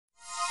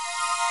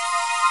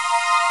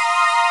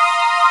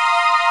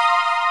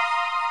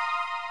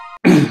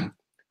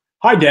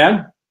Hi,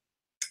 Dad.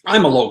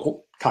 I'm a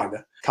local,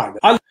 kinda.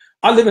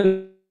 I live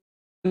in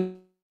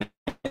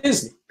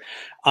Disney.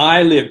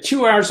 I live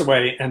 2 hours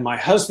away, and my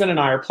husband and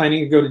I are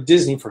planning to go to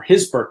Disney for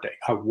his birthday.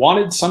 I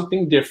wanted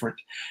something different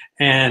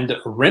and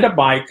rent a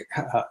bike.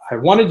 I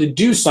wanted to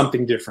do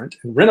something different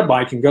and rent a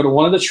bike and go to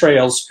one of the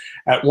trails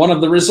at one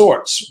of the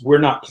resorts. We're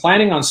not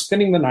planning on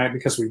spending the night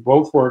because we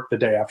both work the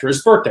day after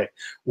his birthday.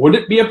 Would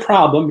it be a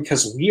problem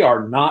because we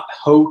are not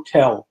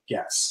hotel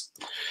guests?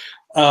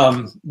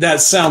 That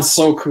sounds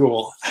so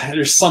cool.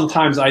 There's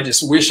sometimes I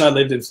just wish I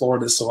lived in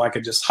Florida so I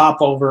could just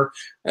hop over,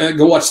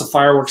 go watch the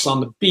fireworks on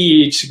the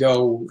beach,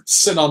 go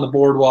sit on the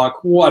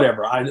boardwalk,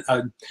 whatever.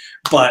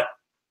 But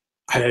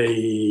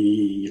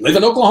I live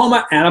in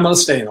Oklahoma and I'm going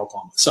to stay in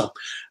Oklahoma. So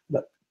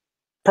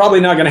probably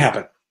not going to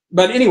happen.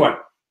 But anyway,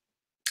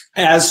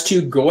 as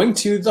to going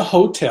to the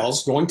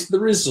hotels, going to the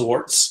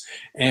resorts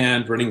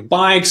and renting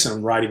bikes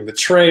and riding the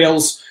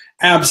trails,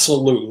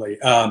 absolutely.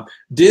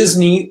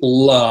 Disney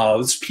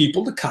loves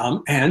people to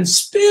come and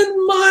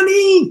spend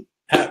money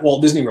at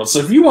Walt Disney World. So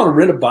if you want to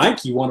rent a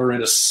bike, you want to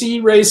rent a sea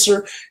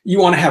racer, you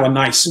want to have a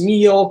nice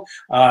meal,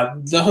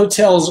 the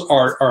hotels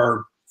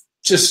are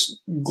just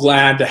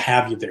glad to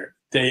have you there.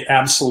 They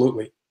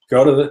absolutely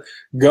go to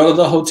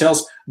the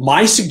hotels.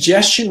 My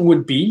suggestion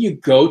would be you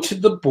go to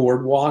the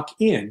Boardwalk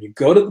Inn. You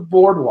go to the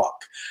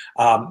Boardwalk.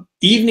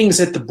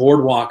 Evenings at the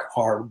Boardwalk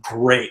are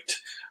great.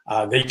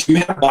 They do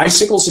have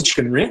bicycles that you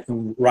can rent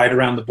and ride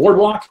around the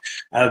boardwalk.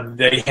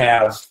 They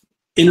have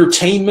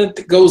entertainment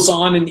that goes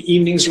on in the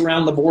evenings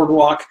around the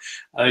boardwalk.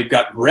 They've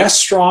got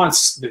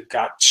restaurants, they've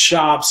got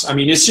shops. I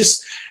mean, it's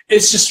just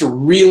a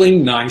really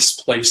nice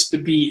place to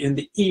be in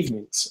the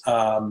evenings.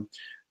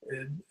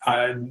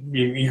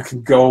 You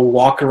can go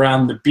walk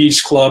around the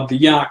beach club, the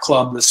yacht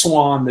club, the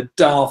Swan, the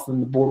Dolphin,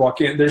 the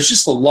Boardwalk Inn. There's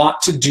just a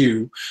lot to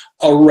do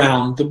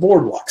around the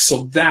boardwalk.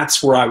 So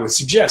that's where I would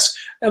suggest.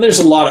 Now, there's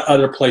a lot of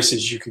other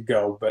places you could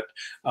go, but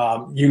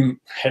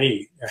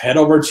head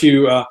over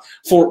to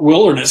Fort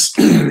Wilderness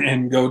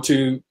and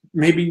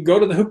maybe go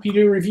to the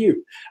Hoopty-Doo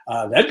Review.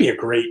 That'd be a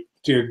great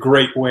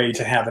way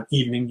to have an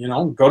evening. You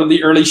know, go to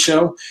the early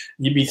show.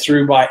 You'd be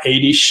through by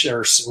 8-ish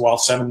or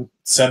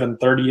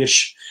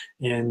 7:30-ish.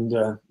 And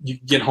you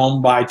get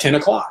home by 10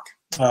 o'clock.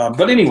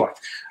 But anyway,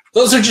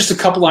 those are just a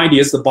couple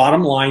ideas. The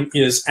bottom line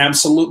is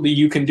absolutely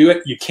you can do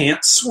it. You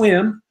can't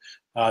swim.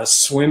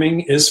 Swimming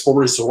is for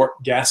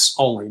resort guests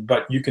only,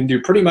 but you can do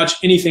pretty much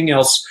anything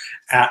else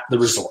at the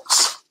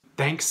resorts.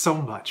 Thanks so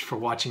much for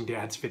watching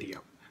Dad's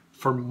video.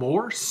 For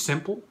more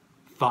simple,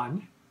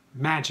 fun,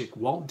 magic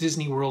Walt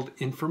Disney World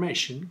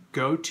information,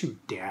 go to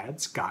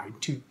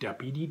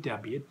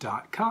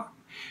dadsguidetowdw.com.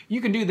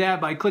 You can do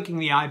that by clicking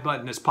the I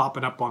button that's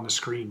popping up on the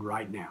screen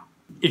right now.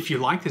 If you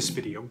like this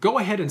video, go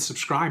ahead and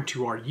subscribe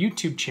to our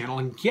YouTube channel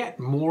and get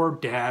more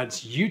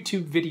Dad's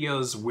YouTube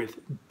videos with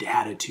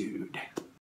Daditude.